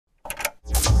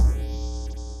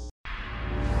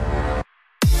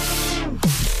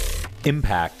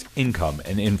Impact, income,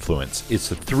 and influence. It's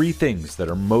the three things that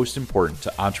are most important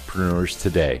to entrepreneurs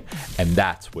today, and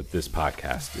that's what this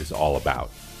podcast is all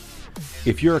about.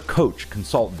 If you're a coach,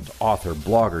 consultant, author,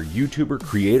 blogger, YouTuber,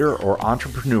 creator, or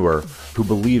entrepreneur who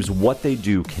believes what they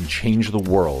do can change the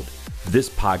world, this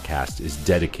podcast is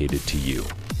dedicated to you.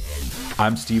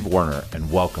 I'm Steve Warner,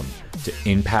 and welcome to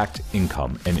Impact,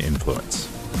 Income, and Influence.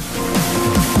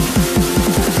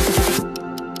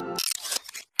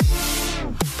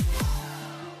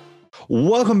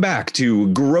 Welcome back to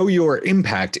Grow Your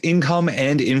Impact, Income,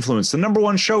 and Influence, the number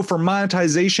one show for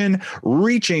monetization,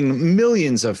 reaching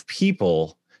millions of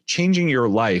people, changing your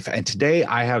life. And today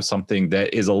I have something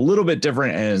that is a little bit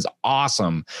different and is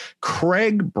awesome.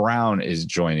 Craig Brown is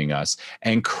joining us,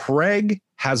 and Craig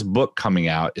has a book coming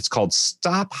out. It's called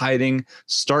Stop Hiding,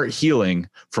 Start Healing,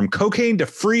 From Cocaine to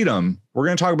Freedom. We're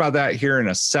going to talk about that here in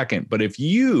a second. But if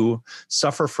you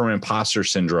suffer from imposter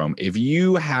syndrome, if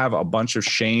you have a bunch of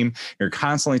shame, you're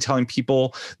constantly telling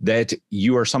people that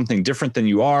you are something different than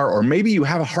you are, or maybe you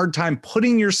have a hard time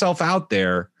putting yourself out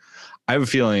there, I have a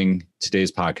feeling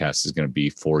today's podcast is going to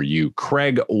be for you.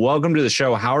 Craig, welcome to the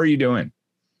show. How are you doing?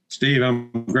 Steve,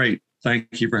 I'm great.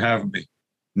 Thank you for having me.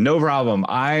 No problem.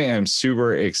 I am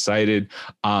super excited.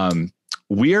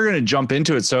 We are going to jump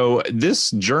into it. So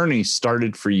this journey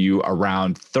started for you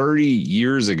around 30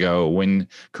 years ago when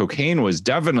cocaine was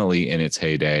definitely in its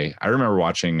heyday. I remember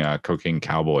watching Cocaine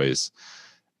Cowboys.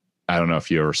 I don't know if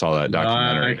you ever saw that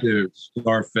documentary. I do.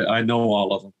 I know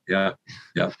all of them.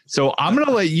 Yeah. So I'm going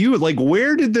to let you,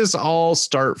 where did this all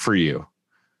start for you?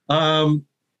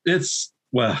 That's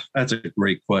a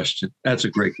great question.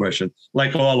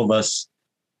 Like all of us,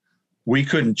 we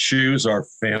couldn't choose our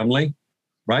family,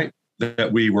 right?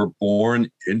 That we were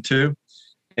born into.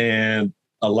 And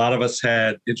a lot of us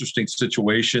had interesting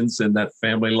situations in that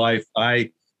family life.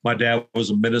 My dad was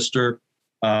a minister.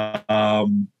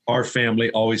 Our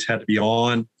family always had to be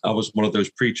on. I was one of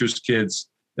those preacher's kids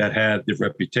that had the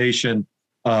reputation.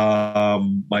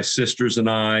 My sisters and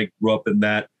I grew up in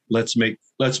that. Let's make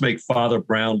Father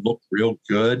Brown look real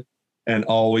good and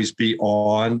always be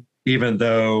on, even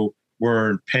though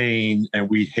we're in pain and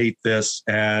we hate this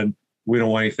and we don't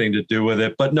want anything to do with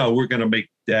it. But no, we're going to make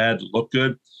Dad look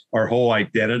good. Our whole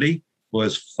identity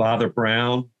was Father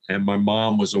Brown, and my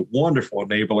mom was a wonderful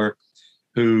enabler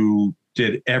who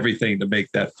did everything to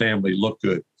make that family look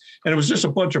good. And it was just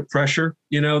a bunch of pressure,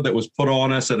 that was put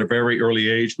on us at a very early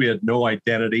age. We had no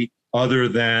identity other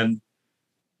than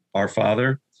our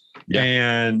father. Yeah.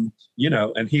 And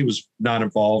he was not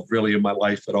involved really in my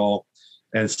life at all.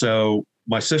 And so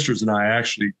my sisters and I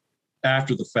actually,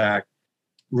 after the fact,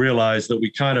 realized that we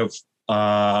kind of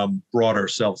brought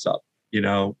ourselves up.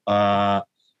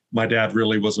 My dad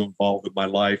really wasn't involved in my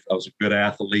life. I was a good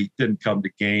athlete, didn't come to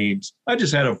games. I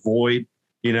just had a void,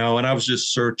 and I was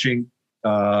just searching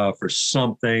for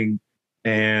something.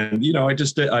 And,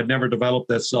 I never developed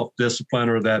that self-discipline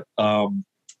or that,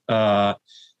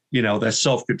 that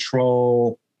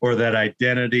self-control or that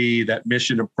identity, that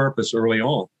mission and purpose early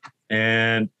on.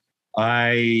 And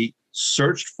I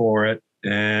searched for it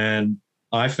and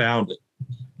I found it,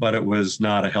 but it was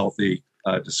not a healthy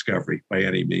discovery by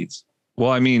any means.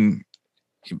 Well, I mean,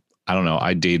 I don't know.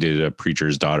 I dated a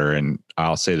preacher's daughter, and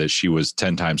I'll say that she was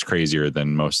 10 times crazier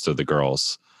than most of the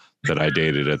girls that I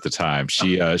dated at the time.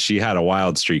 She had a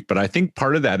wild streak, but I think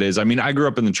part of that is, I grew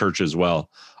up in the church as well.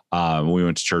 We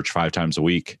went to church 5 times a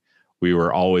week. We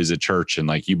were always at church,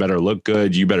 and you better look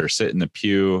good. You better sit in the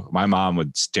pew. My mom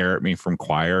would stare at me from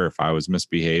choir if I was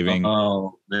misbehaving.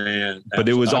 Oh man. But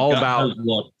it was all about,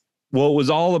 it was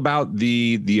all about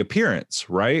the appearance,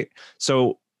 right?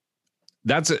 So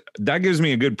that gives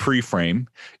me a good pre-frame.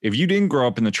 If you didn't grow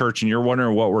up in the church and you're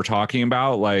wondering what we're talking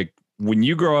about, when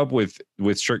you grow up with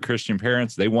strict Christian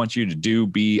parents, they want you to do,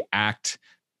 be, act,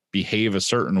 behave a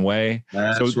certain way.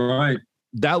 That's right.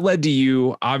 That led to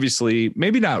you, obviously,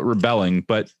 maybe not rebelling,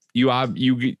 but you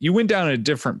went down a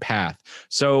different path.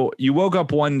 So you woke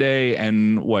up one day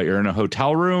and you're in a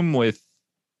hotel room with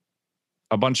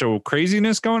a bunch of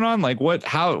craziness going on. What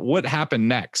happened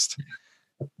next?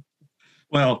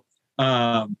 Well,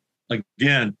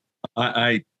 again,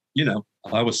 I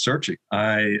was searching.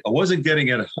 I wasn't getting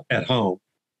it at home.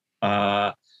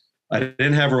 I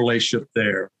didn't have a relationship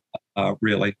there,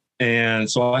 really.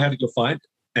 And so I had to go find it.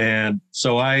 And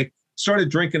so I started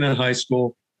drinking in high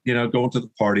school, going to the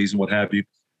parties and what have you.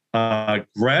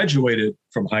 Graduated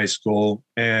from high school,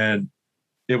 and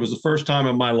it was the first time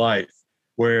in my life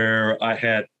where I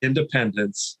had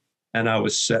independence and I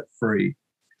was set free.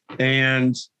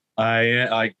 And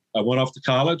I went off to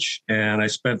college and I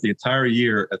spent the entire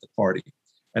year at the party.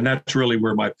 And that's really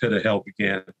where my pit of hell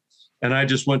began. And I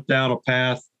just went down a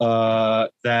path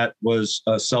that was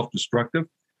self-destructive.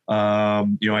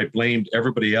 I blamed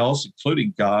everybody else,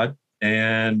 including God,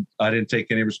 and I didn't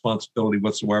take any responsibility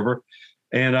whatsoever.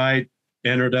 And I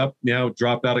ended up,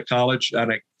 dropped out of college,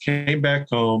 and I came back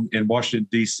home in Washington,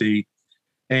 D.C.,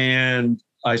 and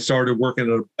I started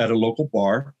working at a local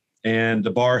bar. And the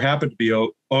bar happened to be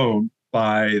owned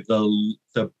by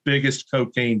the biggest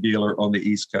cocaine dealer on the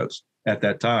East Coast at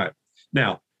that time.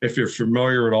 Now, if you're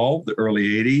familiar at all, the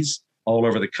early 80s, all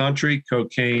over the country,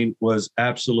 cocaine was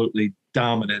absolutely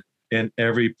dominant in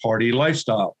every party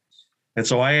lifestyle. And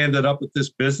so I ended up with this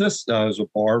business. It was a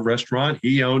bar restaurant.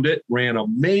 He owned it, ran a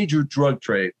major drug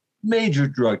trade.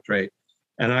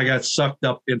 And I got sucked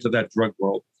up into that drug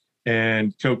world.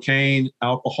 And cocaine,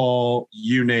 alcohol,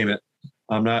 you name it.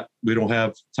 We don't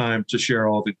have time to share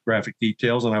all the graphic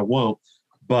details, and I won't,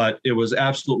 but it was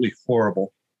absolutely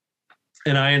horrible.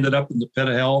 And I ended up in the pit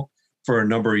of hell for a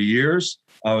number of years.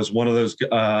 I was one of those,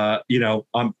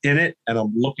 I'm in it and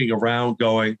I'm looking around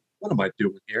going, what am I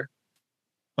doing here?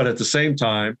 But at the same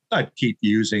time, I keep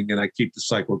using and I keep the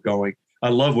cycle going. I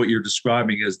love what you're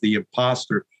describing as the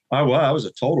imposter. I was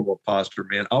a total imposter,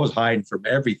 man. I was hiding from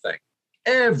everything.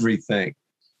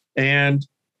 And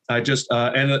I just,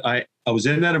 I was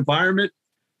in that environment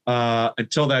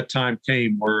until that time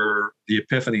came where the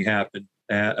epiphany happened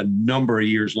a number of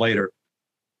years later.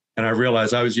 And I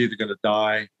realized I was either going to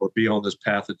die or be on this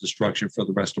path of destruction for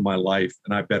the rest of my life.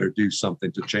 And I better do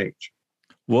something to change.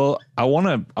 Well, I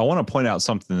want to point out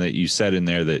something that you said in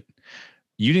there, that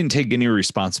you didn't take any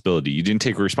responsibility. You didn't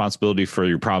take responsibility for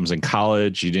your problems in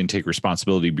college. You didn't take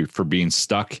responsibility for being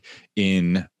stuck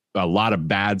in a lot of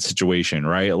bad situation,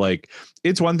 right? Like,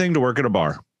 it's one thing to work at a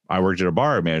bar. I worked at a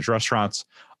bar, I managed restaurants.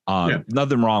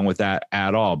 Nothing wrong with that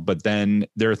at all. But then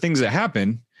there are things that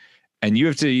happen, and you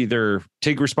have to either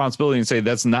take responsibility and say,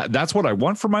 that's what I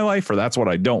want for my life, or that's what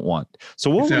I don't want. So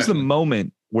what was the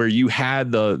moment where you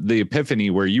had the epiphany,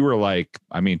 where you were like,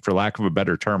 I mean, for lack of a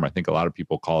better term, I think a lot of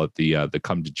people call it the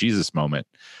come to Jesus moment.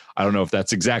 I don't know if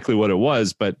that's exactly what it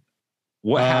was, but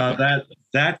what happened?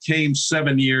 That came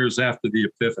 7 years after the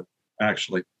epiphany,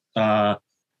 actually,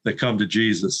 the come to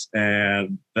Jesus.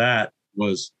 And that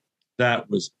was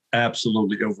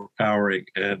absolutely overpowering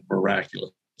and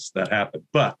miraculous that happened.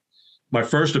 But my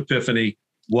first epiphany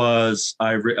was,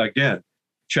 my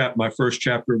first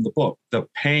chapter in the book. The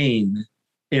pain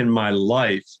in my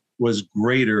life was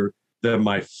greater than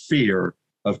my fear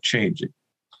of changing.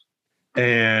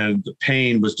 And the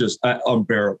pain was just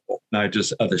unbearable. And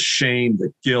the shame,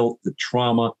 the guilt, the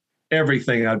trauma,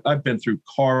 everything. I've been through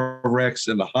car wrecks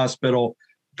in the hospital,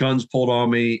 guns pulled on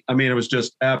me. I mean, it was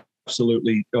just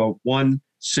absolutely one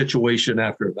situation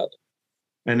after another.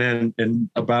 And then in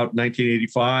about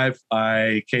 1985,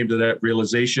 I came to that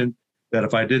realization that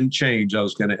if I didn't change, I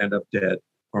was going to end up dead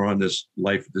or on this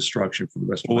life of destruction for the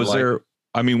rest of my life.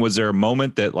 Was there a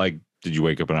moment that, like, did you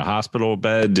wake up in a hospital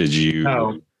bed? Did you,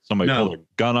 somebody pull a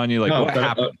gun on you? Like, what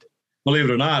happened? Believe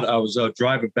it or not, I was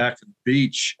driving back from the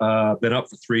beach, been up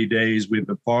for 3 days. We've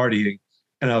been partying,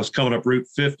 and I was coming up Route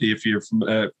 50. If you're from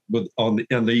on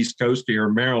the East Coast here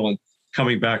in Maryland,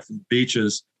 coming back from the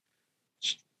beaches,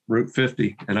 Route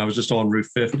 50, and I was just on Route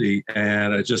 50,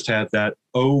 and I just had that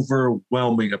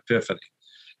overwhelming epiphany.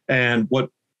 And what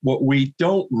we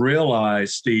don't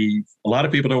realize, Steve, a lot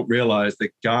of people don't realize that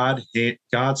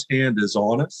God's hand is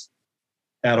on us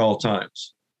at all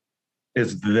times.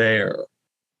 It's there.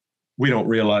 We don't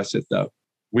realize it, though.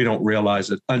 We don't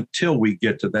realize it until we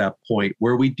get to that point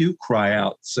where we do cry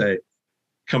out and say,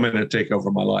 come in and take over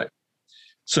my life.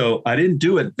 So I didn't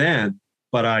do it then,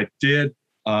 but I did.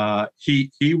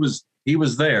 He was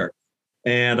there,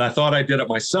 and I thought I did it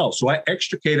myself. So I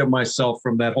extricated myself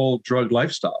from that whole drug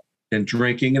lifestyle and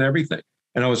drinking and everything.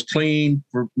 And I was clean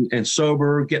and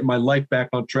sober, getting my life back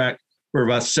on track for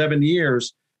about 7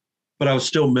 years, but I was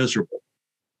still miserable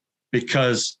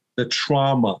because the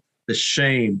trauma, the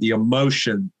shame, the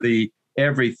emotion, the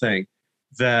everything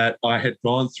that I had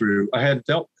gone through, I had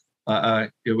dealt with. I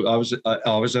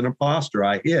was an imposter.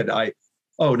 I hid.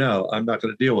 Oh no, I'm not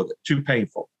going to deal with it. Too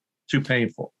painful.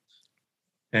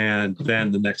 And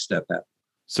then the next step happened.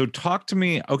 So talk to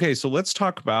me. Okay, so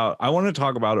I want to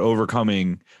talk about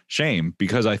overcoming shame,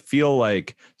 because I feel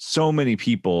like so many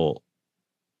people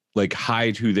like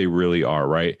hide who they really are,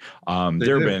 right?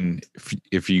 There have been,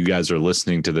 if you guys are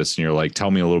listening to this and you're like,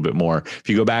 tell me a little bit more. If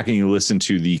you go back and you listen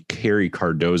to the Carrie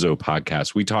Cardozo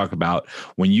podcast, we talk about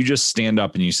when you just stand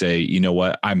up and you say, you know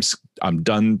what, I'm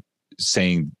done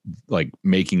saying, like,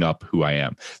 making up who I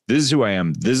am. This is who I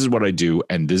am. This is what I do.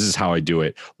 And this is how I do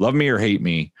it. Love me or hate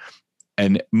me.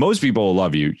 And most people will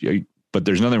love you. but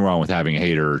there's nothing wrong with having a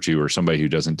hater or two or somebody who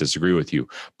doesn't disagree with you.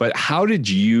 But how did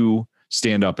you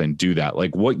stand up and do that?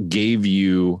 Like, what gave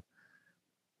you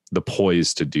the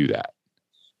poise to do that?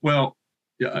 Well,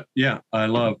 yeah, I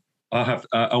want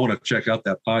to check out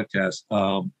that podcast.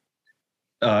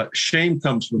 Shame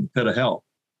comes from the pit of hell,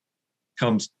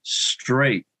 comes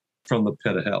straight from the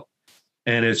pit of hell.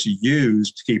 And it's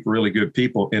used to keep really good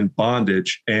people in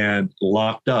bondage and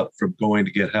locked up from going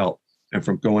to get help and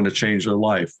from going to change their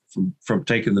life, from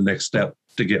taking the next step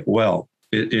to get well.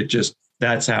 It just,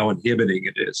 that's how inhibiting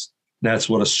it is. That's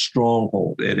what a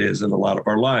stronghold it is in a lot of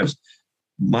our lives.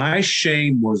 My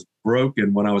shame was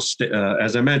broken when I was,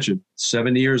 as I mentioned,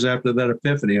 7 years after that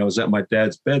epiphany. I was at my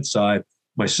dad's bedside.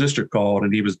 My sister called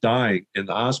and he was dying in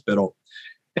the hospital.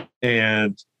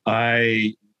 And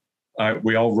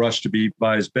we all rushed to be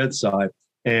by his bedside.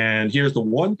 And here's the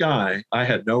one guy I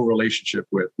had no relationship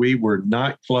with. We were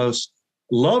not close,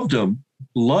 loved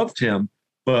him,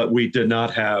 but we did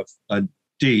not have a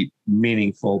deep,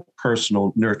 meaningful,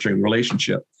 personal, nurturing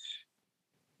relationship.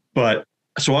 But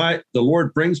so the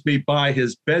Lord brings me by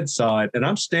his bedside and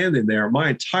I'm standing there. My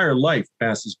entire life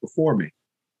passes before me,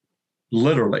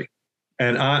 literally.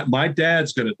 And my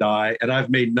dad's going to die and I've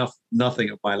made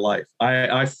nothing of my life.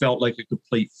 I felt like a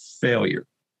complete failure.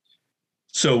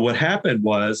 So what happened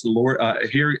was, the Lord,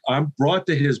 here I'm brought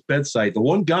to his bedside, the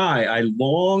one guy I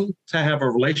long to have a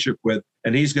relationship with,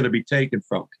 and he's going to be taken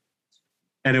from me.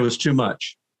 And it was too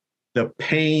much. The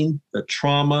pain, the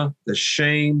trauma, the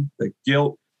shame, the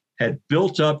guilt had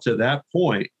built up to that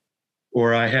point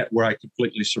where I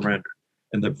completely surrendered.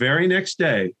 And the very next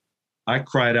day, I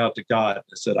cried out to God and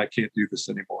said, I can't do this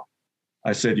anymore.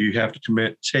 I said, you have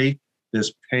to take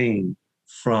this pain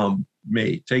from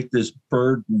me. Take this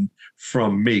burden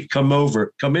from me. Come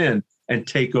in and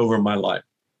take over my life.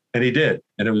 And he did.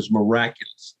 And it was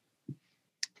miraculous.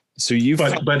 So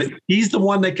but he's the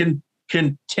one that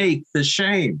can take the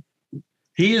shame.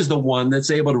 He is the one that's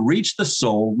able to reach the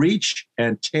soul, reach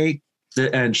and take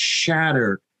and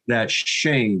shatter that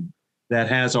shame that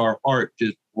has our heart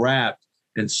just wrapped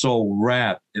and soul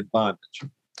wrapped in bondage.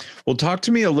 Well, talk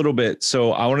to me a little bit.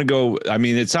 So I want to go, I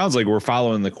mean, it sounds like we're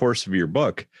following the course of your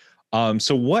book.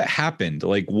 So what happened?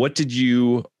 Like, what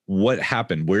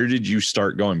happened? Where did you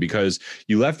start going? Because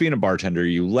you left being a bartender,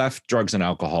 you left drugs and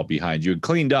alcohol behind, you had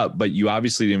cleaned up, but you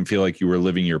obviously didn't feel like you were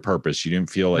living your purpose. You didn't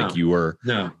feel like you were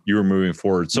moving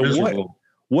forward. So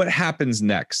what happens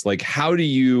next? Like,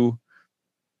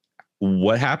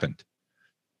 what happened?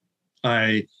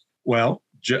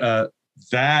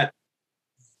 That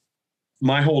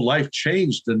my whole life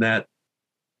changed in that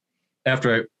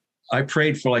after I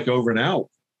prayed for like over an hour.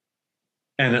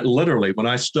 And it literally, when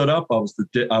I stood up, I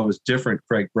was different,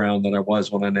 Craig Brown, than I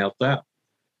was when I knelt down.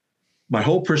 My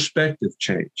whole perspective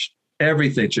changed.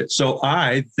 Everything changed. So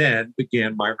I then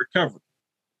began my recovery.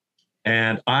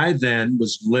 And I then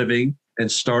was living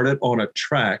and started on a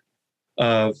track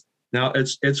of, now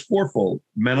it's fourfold: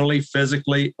 mentally,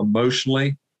 physically,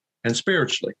 emotionally, and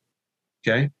spiritually.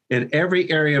 Okay. In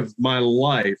every area of my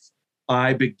life,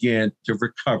 I began to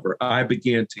recover. I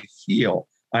began to heal.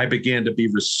 I began to be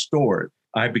restored.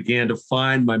 I began to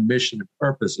find my mission and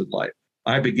purpose in life.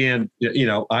 I began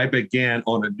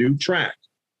on a new track.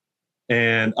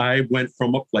 And I went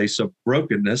from a place of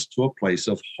brokenness to a place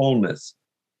of wholeness.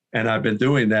 And I've been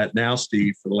doing that now,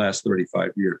 Steve, for the last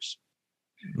 35 years.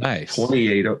 Nice.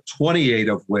 28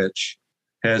 of which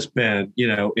has been,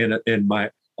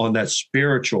 on that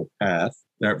spiritual path,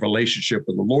 that relationship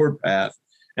with the Lord path,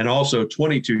 and also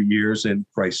 22 years in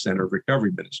Christ-centered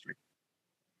recovery ministry,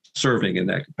 serving in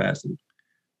that capacity.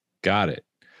 Got it.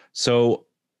 So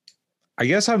I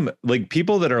guess I'm like,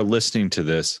 people that are listening to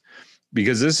this,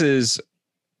 because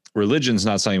religion's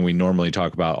not something we normally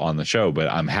talk about on the show, but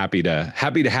I'm happy to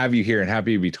have you here and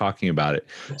happy to be talking about it.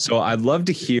 So I'd love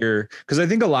to hear, because I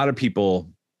think a lot of people,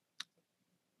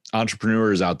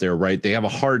 entrepreneurs out there, right, they have a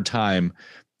hard time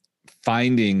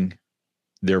finding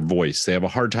their voice. They have a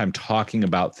hard time talking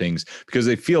about things because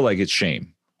they feel like it's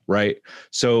shame, right?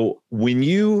 So when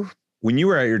you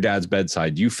were at your dad's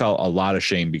bedside, you felt a lot of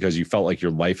shame because you felt like your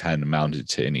life hadn't amounted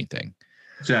to anything.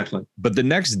 Exactly. But the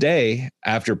next day,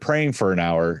 after praying for an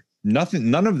hour,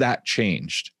 none of that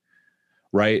changed,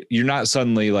 right? You're not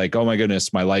suddenly like, oh my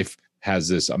goodness, my life has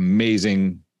this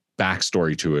amazing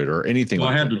backstory to it or anything. Well,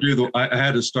 I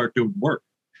had to start doing work.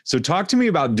 So talk to me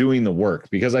about doing the work,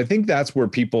 because I think that's where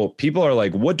people are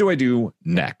like, what do I do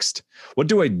next? What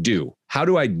do I do? How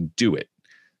do I do it?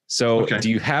 So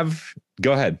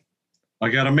go ahead. I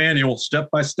got a manual, step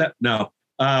by step. No,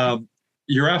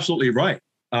 you're absolutely right.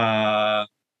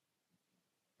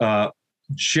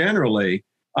 Generally,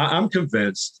 I'm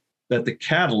convinced that the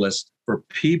catalyst for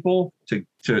people to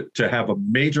have a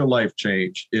major life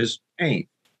change is pain.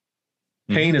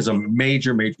 Pain is a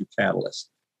major, major catalyst.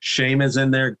 Shame is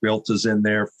in there, guilt is in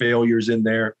there, failure's in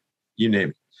there, you name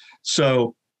it.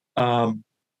 So I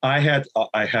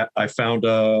found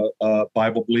a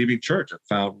Bible believing church. I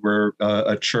found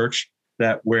a church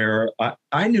where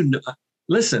I knew.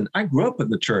 Listen, I grew up in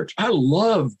the church. I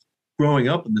loved growing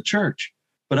up in the church,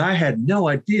 but I had no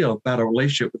idea about a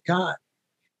relationship with God.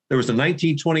 There was a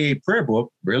 1928 prayer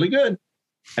book, really good,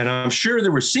 and I'm sure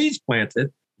there were seeds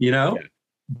planted,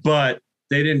 but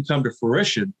they didn't come to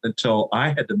fruition until I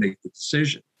had to make the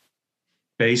decision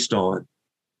based on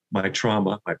my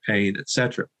trauma, my pain,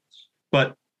 etc.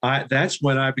 But that's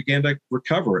when I began to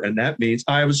recover. And that means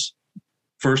I was,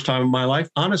 first time in my life,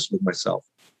 honest with myself,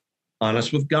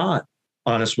 honest with God,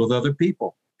 honest with other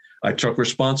people. I took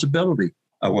responsibility.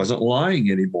 I wasn't lying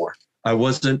anymore. I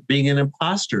wasn't being an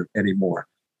imposter anymore.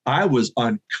 I was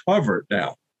uncovered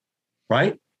now,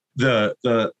 right? The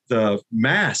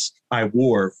mask I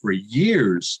wore for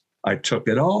years, I took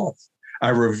it off. I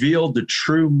revealed the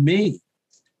true me.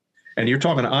 And you're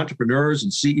talking to entrepreneurs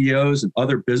and CEOs and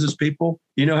other business people.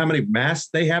 You know how many masks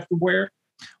they have to wear?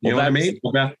 You know what I mean?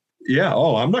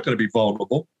 I'm not going to be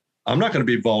vulnerable. I'm not going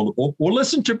to be vulnerable. Well,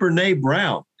 listen to Brene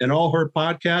Brown and all her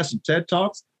podcasts and TED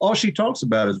Talks. All she talks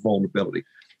about is vulnerability.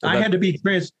 I had to be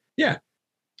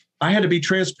I had to be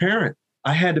transparent.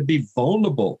 I had to be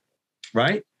vulnerable,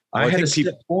 right? I had to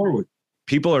step forward.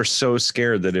 People are so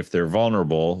scared that if they're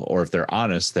vulnerable or if they're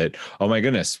honest, that, oh my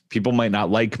goodness, people might not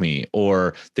like me,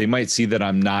 or they might see that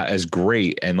I'm not as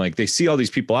great. And like, they see all these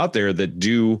people out there that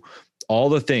do all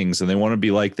the things and they want to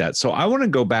be like that. So I want to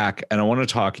go back and I want to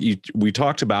talk. We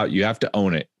talked about, you have to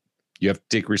own it. You have to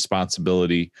take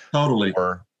responsibility. Totally.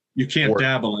 You can't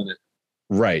dabble in it.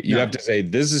 Right. You have to say,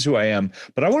 this is who I am.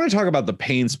 But I want to talk about the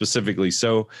pain specifically.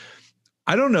 So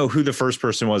I don't know who the first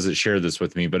person was that shared this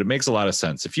with me, but it makes a lot of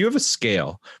sense. If you have a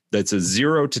scale that's a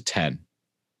 0 to 10,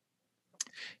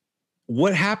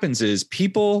 what happens is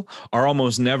people are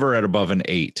almost never at above an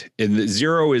 8. And the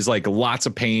 0 is like lots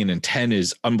of pain and 10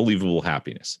 is unbelievable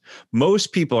happiness.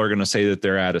 Most people are going to say that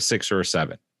they're at a 6 or a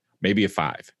 7, maybe a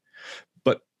 5.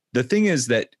 But the thing is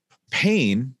that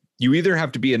pain, you either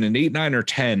have to be in an 8, 9, or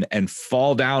 10 and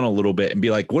fall down a little bit and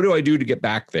be like, what do I do to get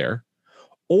back there?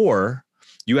 Or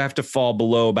you have to fall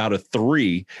below about a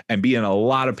 3 and be in a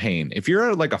lot of pain. If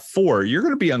you're at like a 4, you're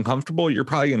going to be uncomfortable. You're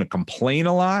probably going to complain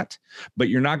a lot, but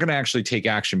you're not going to actually take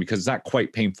action because it's not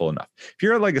quite painful enough. If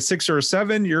you're at like a 6 or a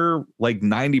 7, you're like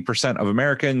 90% of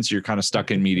Americans. You're kind of stuck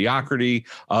in mediocrity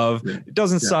of it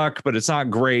doesn't suck, but it's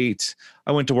not great.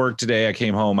 I went to work today. I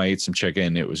came home. I ate some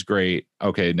chicken. It was great.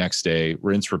 Okay, next day,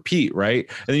 rinse, repeat, right?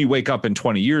 And then you wake up and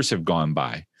 20 years have gone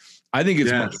by. I think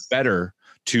it's much better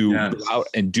to go out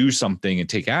and do something and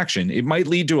take action. It might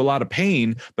lead to a lot of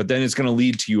pain, but then it's going to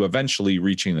lead to you eventually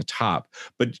reaching the top.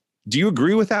 But do you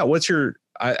agree with that? What's your,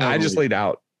 I just laid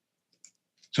out.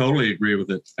 Totally agree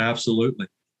with it. Absolutely.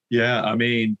 Yeah. I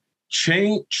mean,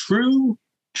 true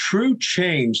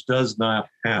change does not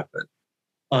happen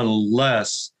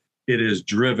unless it is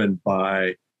driven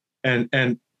by,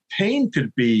 and pain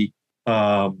could be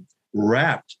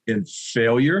wrapped in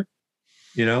failure.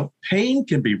 Pain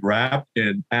can be wrapped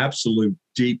in absolute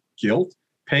deep guilt.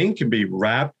 Pain can be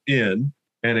wrapped in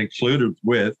and included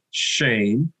with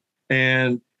shame.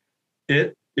 And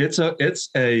it's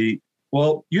a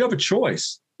well, you have a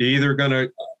choice. You're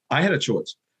either I had a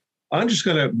choice. I'm just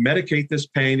going to medicate this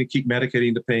pain and keep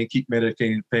medicating the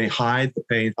pain, hide the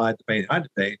pain,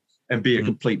 and be a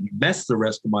complete mess the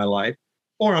rest of my life.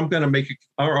 Or I'm going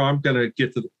to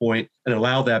get to the point and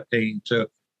allow that pain to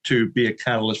be a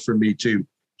catalyst for me to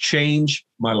change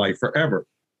my life forever,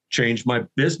 change my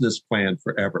business plan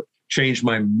forever, change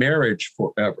my marriage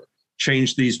forever,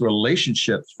 change these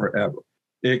relationships forever.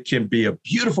 It can be a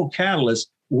beautiful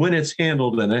catalyst when it's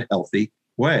handled in a healthy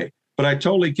way. But I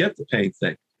totally get the pain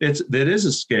thing. That is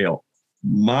a scale.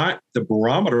 The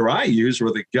barometer I use,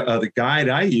 or the guide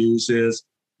I use is,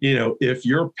 if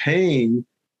your pain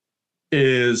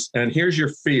is, and here's your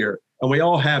fear, and we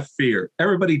all have fear.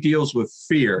 Everybody deals with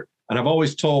fear. And I've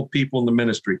always told people in the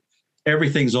ministry,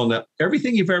 everything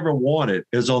you've ever wanted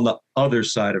is on the other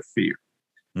side of fear.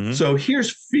 Mm-hmm. So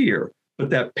here's fear, but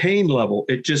that pain level,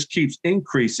 it just keeps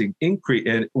increasing.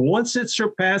 And once it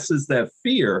surpasses that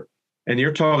fear, and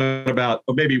you're talking about,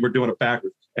 or maybe we're doing it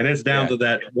backwards, and it's down to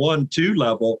that 1, 2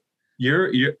 level,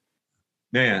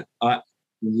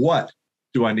 what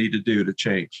do I need to do to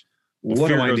change? What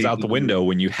fear goes out the window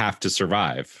when you have to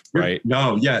survive, right?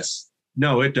 No,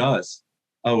 it does.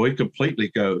 Oh, it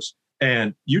completely goes.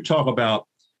 And you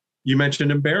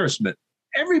mentioned embarrassment.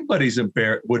 everybody's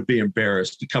would be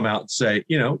embarrassed to come out and say,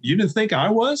 you didn't think I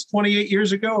was 28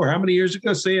 years ago or how many years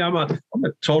ago? See, I'm a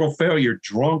total failure,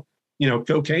 drunk,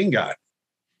 cocaine guy.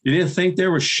 You didn't think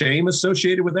there was shame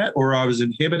associated with that, or I was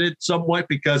inhibited somewhat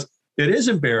because it is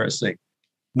embarrassing.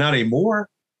 Not anymore.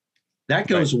 That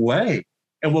goes away.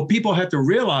 And what people have to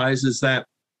realize is that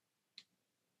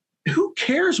who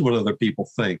cares what other people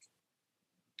think?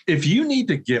 If you need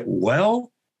to get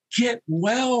well, get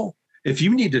well. If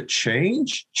you need to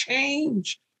change,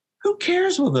 change. Who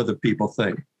cares what other people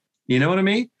think? You know what I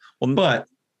mean? Well, but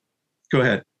go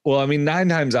ahead. Well, I mean, 9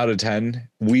 times out of 10,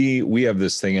 we have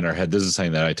this thing in our head. This is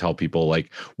something that I tell people,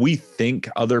 like, we think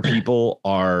other people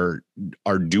are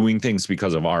doing things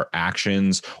because of our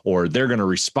actions, or they're going to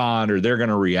respond, or they're going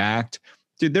to react.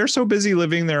 Dude, they're so busy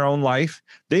living their own life.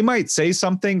 They might say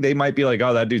something. They might be like,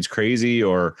 oh, that dude's crazy,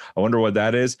 or I wonder what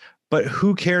that is. But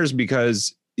who cares?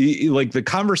 Because like the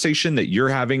conversation that you're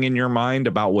having in your mind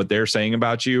about what they're saying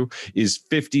about you is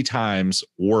 50 times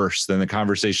worse than the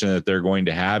conversation that they're going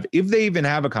to have, if they even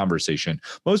have a conversation.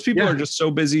 Most people are just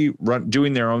so busy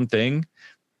doing their own thing.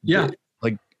 Yeah.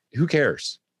 Like, who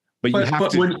cares? But you have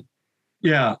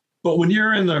to. But when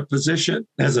you're in the position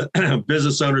as a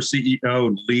business owner,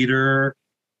 CEO, leader,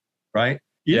 right?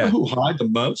 You know who hide the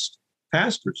most?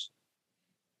 Pastors.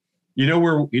 You know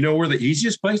where the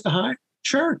easiest place to hide?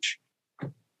 Church.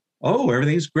 Oh,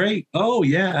 everything's great. Oh,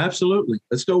 yeah, absolutely.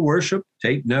 Let's go worship,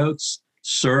 take notes,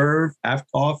 serve, have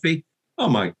coffee. Oh,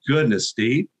 my goodness,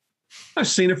 Steve. I've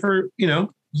seen it for,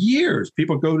 years.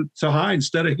 People go to hide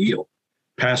instead of heal.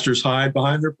 Pastors hide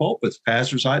behind their pulpits.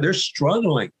 Pastors hide. They're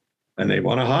struggling and they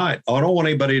want to hide. Oh, I don't want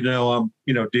anybody to know I'm,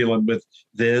 dealing with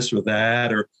this or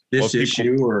that or this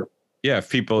issue or. Yeah,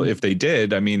 if they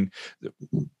did, I mean,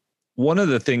 one of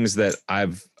the things that I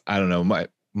don't know,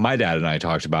 my dad and I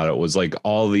talked about it was like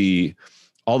all the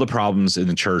problems in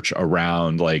the church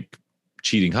around like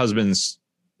cheating husbands,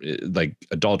 like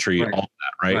adultery, all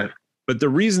that. Right. But the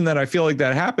reason that I feel like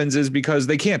that happens is because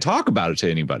they can't talk about it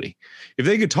to anybody. If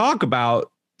they could talk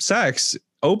about sex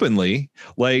openly,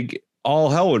 like all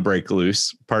hell would break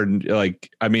loose. Pardon. Like,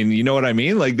 I mean, you know what I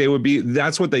mean? Like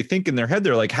that's what they think in their head.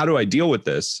 They're like, how do I deal with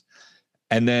this?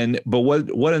 And then, but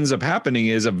what ends up happening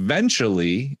is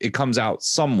eventually it comes out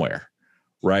somewhere.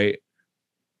 Right.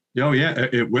 Oh, yeah,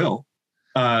 it will.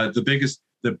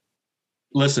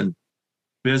 Listen,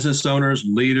 business owners,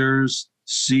 leaders,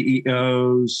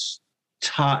 CEOs,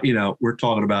 we're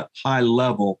talking about high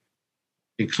level,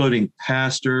 including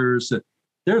pastors.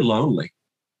 They're lonely.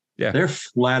 Yeah. They're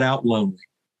flat out lonely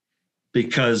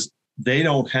because they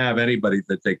don't have anybody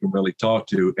that they can really talk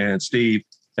to. And Steve,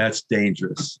 that's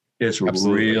dangerous. It's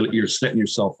really, you're setting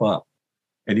yourself up.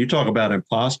 And you talk about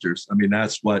imposters. I mean,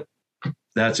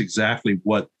 that's exactly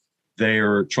what they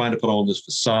are trying to put on this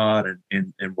facade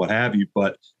and what have you.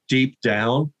 But deep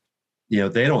down, they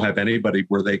don't have anybody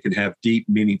where they can have deep,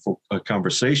 meaningful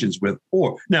conversations with.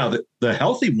 Or now the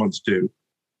healthy ones do.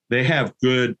 They have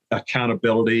good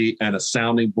accountability and a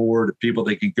sounding board of people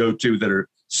they can go to that are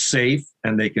safe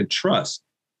and they can trust.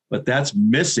 But that's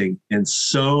missing in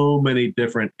so many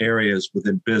different areas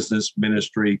within business,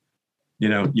 ministry,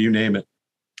 you name it.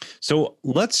 So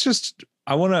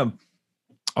I want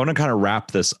to kind of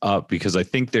wrap this up because I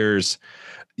think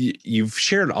you've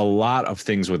shared a lot of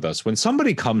things with us. When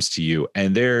somebody comes to you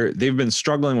and they've been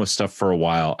struggling with stuff for a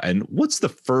while, and what's the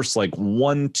first like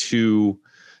 1-2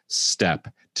 step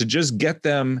to just get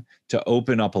them to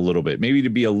open up a little bit, maybe to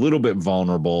be a little bit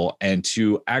vulnerable and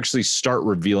to actually start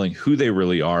revealing who they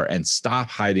really are and stop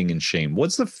hiding in shame?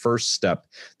 What's the first step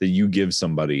that you give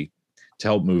somebody to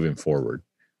help moving forward,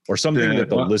 or something that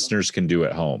the listeners can do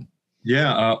at home?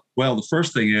 Yeah. Well, the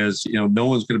first thing is, no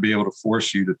one's going to be able to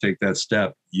force you to take that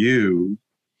step. You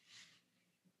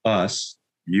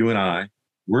and I,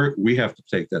 we have to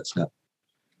take that step.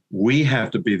 We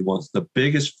have to be the ones. The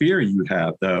biggest fear you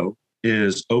have, though,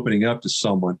 is opening up to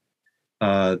someone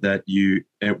where you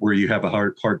have a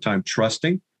hard time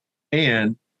trusting,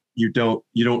 and you don't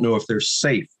know if they're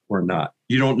safe or not.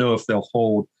 You don't know if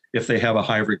they have a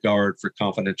high regard for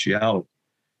confidentiality.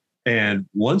 And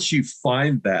once you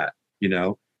find that,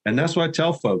 and that's what I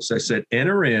tell folks. I said,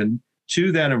 enter in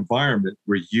to that environment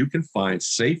where you can find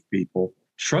safe people,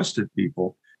 trusted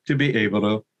people to be able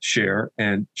to share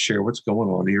what's going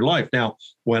on in your life. Now,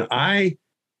 when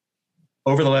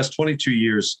over the last 22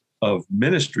 years of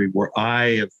ministry where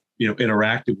I have,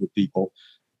 interacted with people,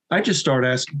 I just start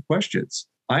asking questions.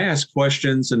 I ask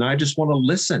questions and I just want to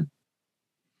listen.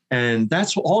 And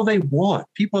that's all they want.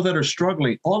 People that are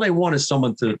struggling, all they want is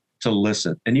someone to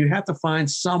listen. And you have to find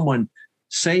someone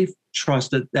safe,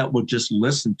 trusted, that will just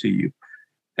listen to you.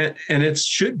 and it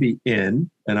should be in,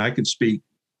 and I can speak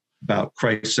about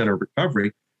Christ-centered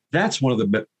recovery. That's one of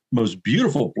the most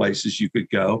beautiful places you could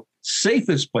go,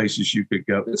 safest places you could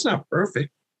go. It's not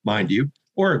perfect, mind you,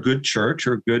 or a good church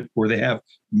or good where they have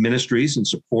ministries and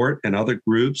support and other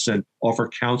groups and offer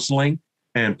counseling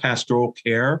and pastoral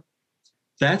care.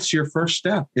 That's your first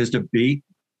step, is to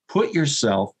put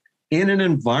yourself in an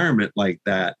environment like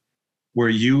that where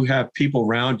you have people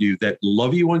around you that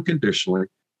love you unconditionally,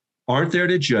 aren't there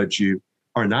to judge you,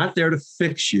 are not there to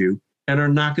fix you, and are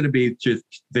not going to be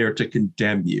there to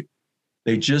condemn you.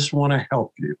 They just want to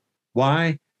help you.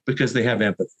 Why? Because they have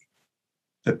empathy.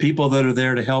 The people that are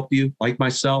there to help you, like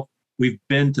myself, we've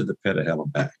been to the pit of hell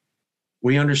and back.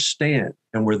 We understand,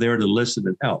 and we're there to listen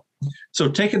and help. So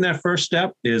taking that first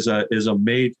step it's a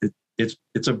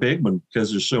big one,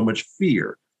 because there's so much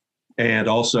fear and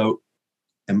also,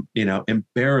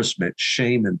 embarrassment,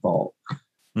 shame involved.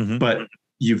 Mm-hmm. But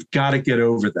you've got to get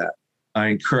over that.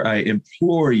 I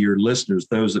implore your listeners,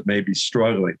 those that may be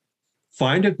struggling,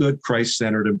 find a good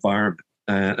Christ-centered environment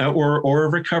or a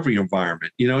recovery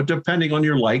environment, depending on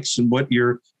your likes and what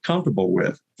you're comfortable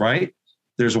with, right?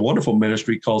 There's a wonderful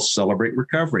ministry called Celebrate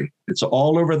Recovery. It's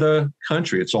all over the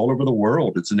country. It's all over the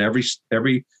world. It's in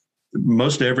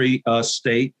most every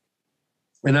state.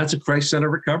 And that's a Christ-centered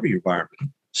recovery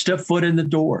environment. Step foot in the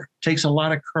door. Takes a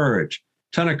lot of courage,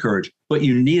 ton of courage, but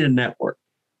you need a network.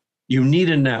 You need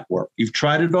a network. You've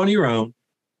tried it on your own.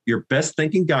 Your best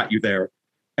thinking got you there,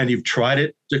 and you've tried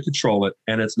it to control it,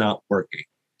 and it's not working.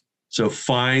 So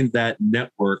find that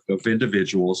network of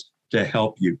individuals to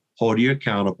help you, hold you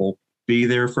accountable, be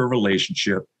there for a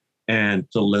relationship, and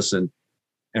to listen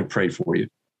and pray for you.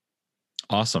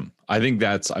 Awesome. I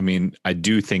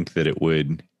do think that it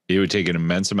would take an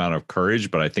immense amount of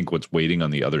courage, but I think what's waiting on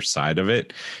the other side of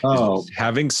it is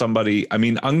having somebody,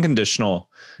 unconditional,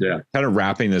 kind of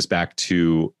wrapping this back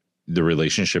to the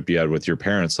relationship you had with your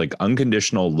parents, like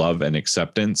unconditional love and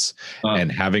acceptance,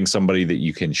 and having somebody that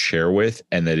you can share with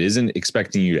and that isn't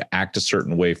expecting you to act a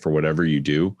certain way for whatever you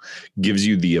do, gives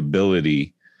you the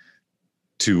ability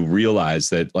to realize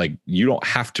that, like, you don't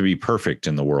have to be perfect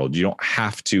in the world. You don't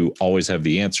have to always have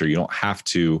the answer. You don't have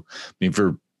to,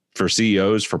 for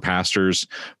CEOs, for pastors,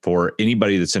 for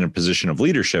anybody that's in a position of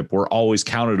leadership, we're always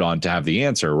counted on to have the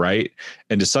answer, right?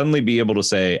 And to suddenly be able to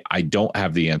say, I don't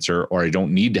have the answer, or I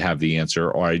don't need to have the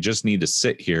answer, or I just need to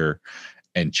sit here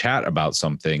and chat about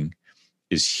something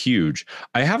is huge.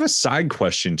 I have a side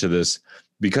question to this,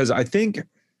 because I think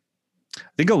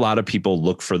a lot of people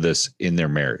look for this in their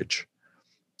marriage,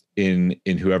 in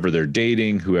whoever they're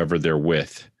dating, whoever they're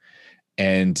with.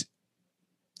 And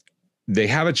they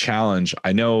have a challenge.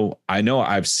 I know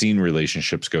I've seen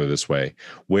relationships go this way,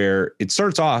 where it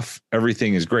starts off,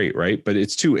 everything is great, right? But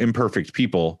it's two imperfect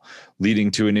people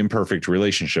leading to an imperfect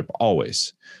relationship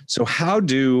always. So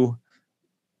do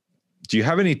you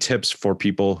have any tips for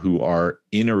people who are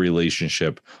in a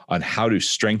relationship on how to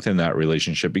strengthen that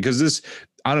relationship? Because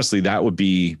honestly, that would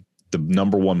be the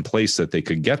number one place that they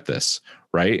could get this,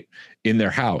 right? In their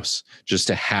house, just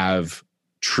to have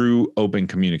true open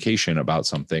communication about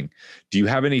something. Do you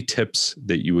have any tips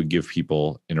that you would give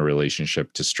people in a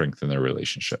relationship to strengthen their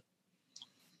relationship?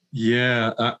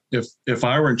 Yeah. If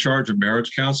I were in charge of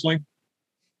marriage counseling,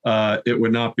 it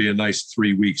would not be a nice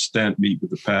 3-week stint, meet with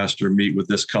the pastor, meet with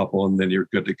this couple, and then you're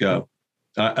good to go.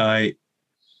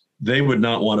 They would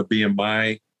not want to be in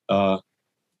my,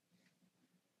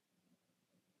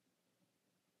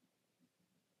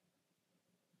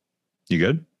 You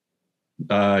good?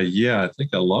 Yeah, I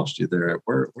think I lost you there.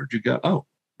 Where'd you go? Oh,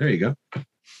 there you go.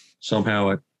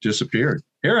 Somehow it disappeared.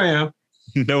 Here I am.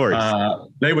 No worries.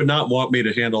 They would not want me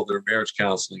to handle their marriage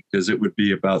counseling, because it would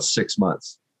be about 6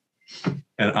 months.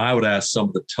 And I would ask some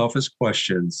of the toughest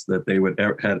questions that they would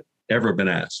had ever been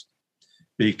asked,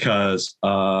 because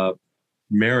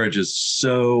marriage is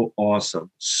so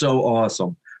awesome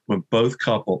when both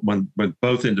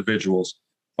individuals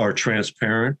are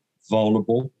transparent,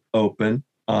 vulnerable, open,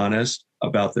 honest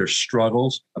about their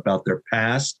struggles, about their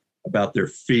past, about their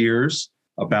fears,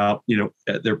 about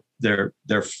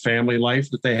their family life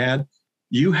that they had.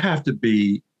 You have to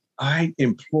be, I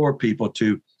implore people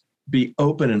to be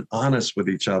open and honest with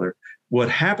each other. What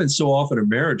happens so often in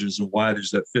marriages, and why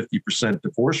there's that 50%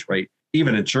 divorce rate,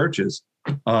 even in churches,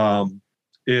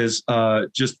 is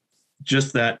just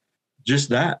that.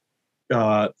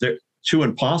 They're two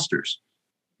imposters,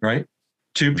 right?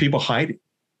 Two people hiding.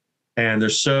 And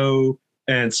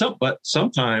but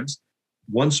sometimes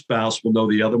one spouse will know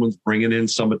the other one's bringing in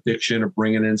some addiction, or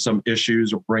bringing in some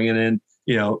issues, or bringing in,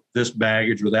 this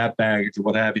baggage or that baggage or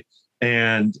what have you.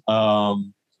 And, but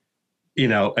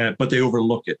they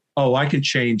overlook it. Oh, I can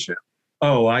change him.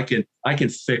 oh, I can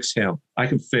fix him. I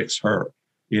can fix her.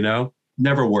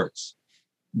 Never works.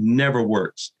 Never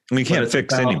works. We can't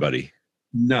fix anybody.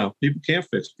 No, people can't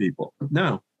fix people.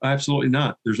 No, absolutely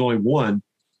not. There's only one,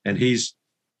 and he's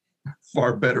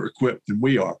far better equipped than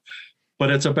we are.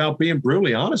 But it's about being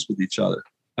brutally honest with each other.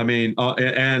 I mean,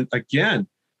 and again,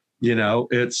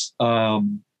 it's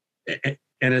and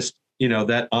it's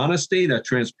that honesty, that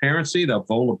transparency, that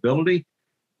vulnerability,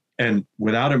 and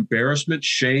without embarrassment,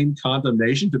 shame,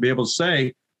 condemnation, to be able to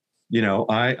say,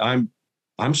 I'm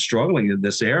struggling in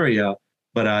this area,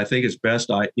 but I think it's best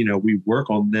we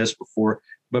work on this before.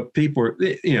 But people are,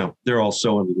 they're all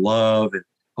so in love, and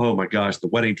oh my gosh, the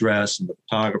wedding dress and the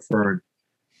photographer, and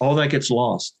all that gets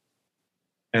lost.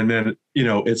 And then,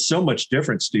 it's so much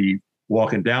different, Steve,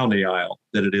 walking down the aisle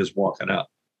than it is walking up.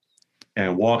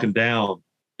 And walking down,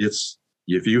 if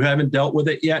you haven't dealt with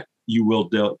it yet, you will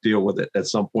deal with it at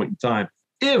some point in time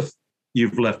if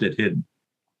you've left it hidden.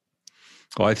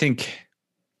 Well,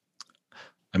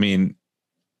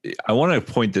 I want to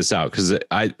point this out because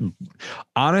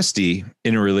honesty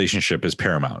in a relationship is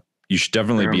paramount. You should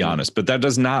definitely be honest, but that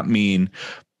does not mean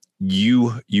you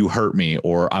hurt me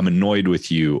or I'm annoyed with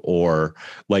you, or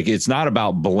like, it's not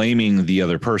about blaming the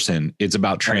other person. It's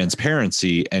about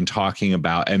transparency and talking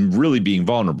about and really being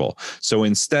vulnerable. So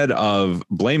instead of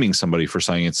blaming somebody for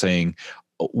something and saying,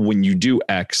 when you do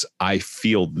X, I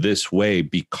feel this way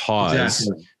because,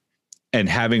 and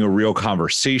having a real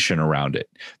conversation around it.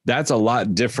 That's a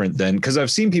lot different than, because I've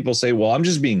seen people say, well, I'm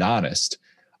just being honest.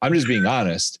 I'm just being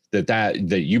honest that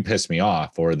you piss me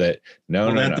off, or that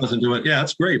that doesn't do it. Yeah,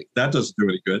 that's great. That doesn't do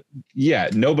any good.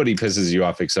 Yeah, nobody pisses you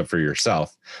off except for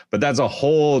yourself. But that's a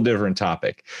whole different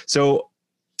topic. So,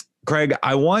 Craig,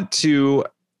 I want to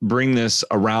bring this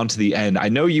around to the end. I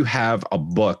know you have a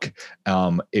book.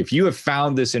 If you have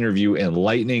found this interview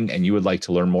enlightening and you would like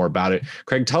to learn more about it,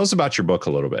 Craig, tell us about your book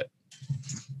a little bit.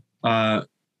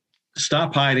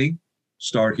 Stop Hiding,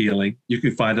 Start Healing. You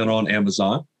can find it on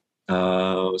Amazon.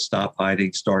 Stop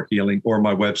Hiding, Start Healing, or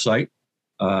my website,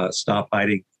 Stop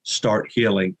Hiding, Start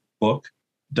Healing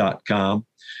book.com.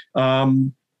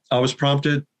 I was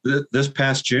prompted this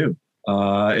past June.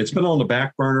 It's been on the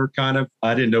back burner, kind of.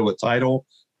 I didn't know a title.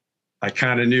 I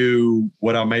kind of knew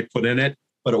what I might put in it,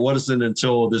 but it wasn't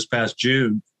until this past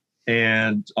June,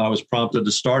 and I was prompted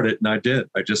to start it, and I did.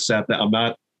 I just sat there.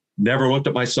 Never looked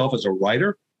at myself as a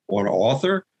writer or an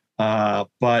author,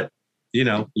 but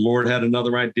the Lord had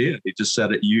another idea. He just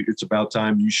said it's about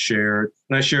time you shared.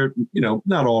 And I shared,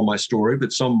 not all my story,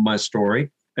 but some of my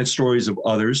story and stories of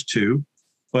others too.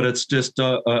 But it's just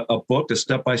a book, a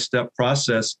step-by-step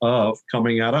process of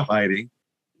coming out of hiding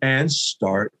and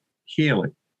start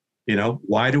healing.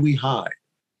 Why do we hide?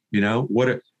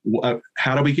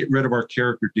 How do we get rid of our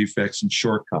character defects and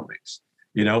shortcomings?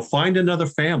 Find another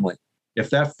family. If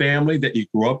that family that you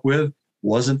grew up with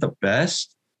wasn't the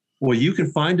best, well, you can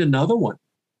find another one.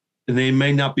 And they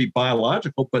may not be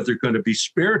biological, but they're going to be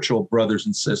spiritual brothers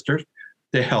and sisters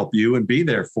to help you and be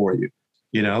there for you.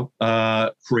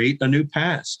 Create a new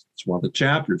past. It's one of the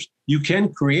chapters. You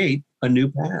can create a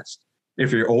new past.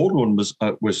 If your old one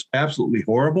was absolutely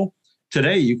horrible,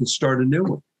 today you can start a new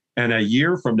one. And a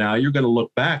year from now, you're going to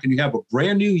look back and you have a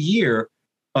brand new year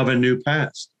of a new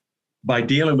past by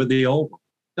dealing with the old one.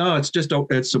 No,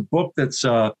 it's a book that's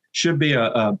should be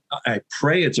I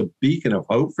pray it's a beacon of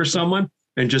hope for someone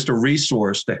and just a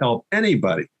resource to help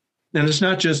anybody. And it's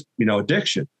not just,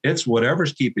 addiction. It's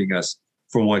whatever's keeping us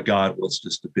from what God wants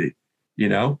us to be.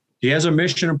 He has a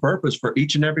mission and purpose for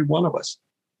each and every one of us.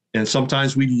 And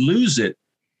sometimes we lose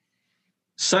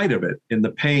sight of it in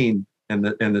the pain and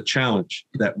the challenge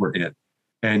that we're in.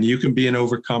 And you can be an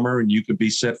overcomer and you can be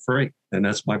set free. And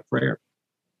that's my prayer.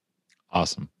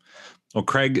 Awesome. Well,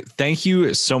 Craig, thank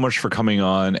you so much for coming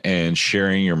on and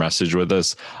sharing your message with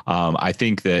us. I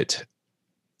think that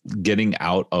getting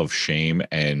out of shame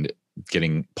and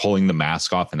pulling the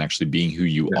mask off and actually being who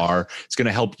you are, it's going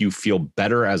to help you feel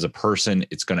better as a person.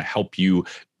 It's going to help you,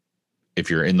 if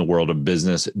you're in the world of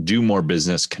business, do more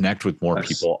business, connect with more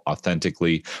people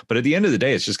authentically. But at the end of the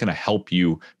day, it's just going to help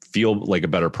you feel like a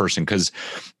better person. Because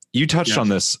you touched on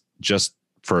this just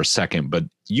for a second, but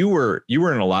you were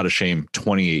in a lot of shame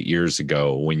 28 years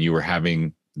ago when you were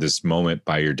having this moment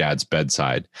by your dad's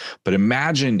bedside. But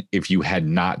imagine if you had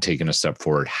not taken a step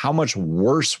forward, how much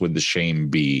worse would the shame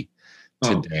be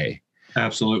today?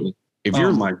 Absolutely.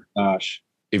 My gosh.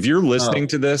 If you're listening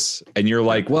to this and you're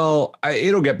like, well,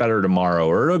 it'll get better tomorrow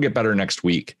or it'll get better next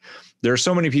week. There are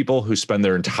so many people who spend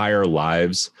their entire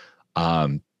lives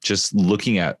just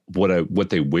looking at what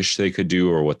they wish they could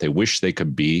do or what they wish they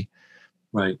could be.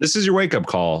 Right. This is your wake up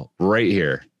call right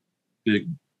here.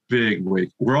 big week.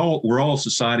 We're all a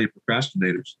society of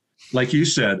procrastinators. Like you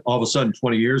said, all of a sudden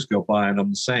 20 years go by and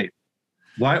I'm the same.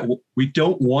 Why? We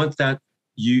don't want that.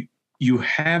 You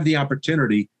have the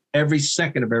opportunity every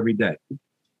second of every day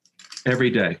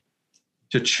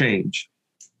to change,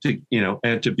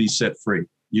 and to be set free.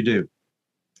 You do.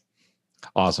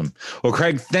 Awesome. Well,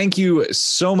 Craig, thank you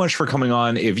so much for coming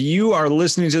on. If you are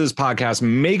listening to this podcast,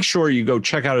 make sure you go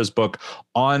check out his book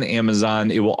on Amazon.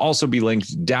 It will also be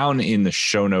linked down in the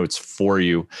show notes for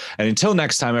you. And until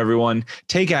next time, everyone,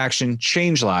 take action,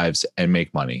 change lives, and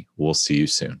make money. We'll see you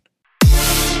soon.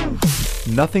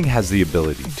 Nothing has the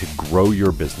ability to grow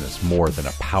your business more than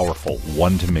a powerful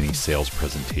one-to-many sales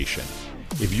presentation.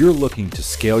 If you're looking to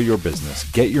scale your business,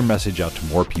 get your message out to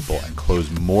more people, and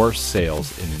close more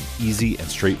sales in an easy and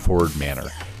straightforward manner,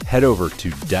 head over to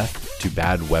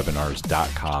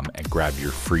deathtobadwebinars.com and grab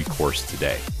your free course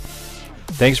today.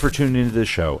 Thanks for tuning into the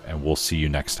show, and we'll see you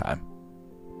next time.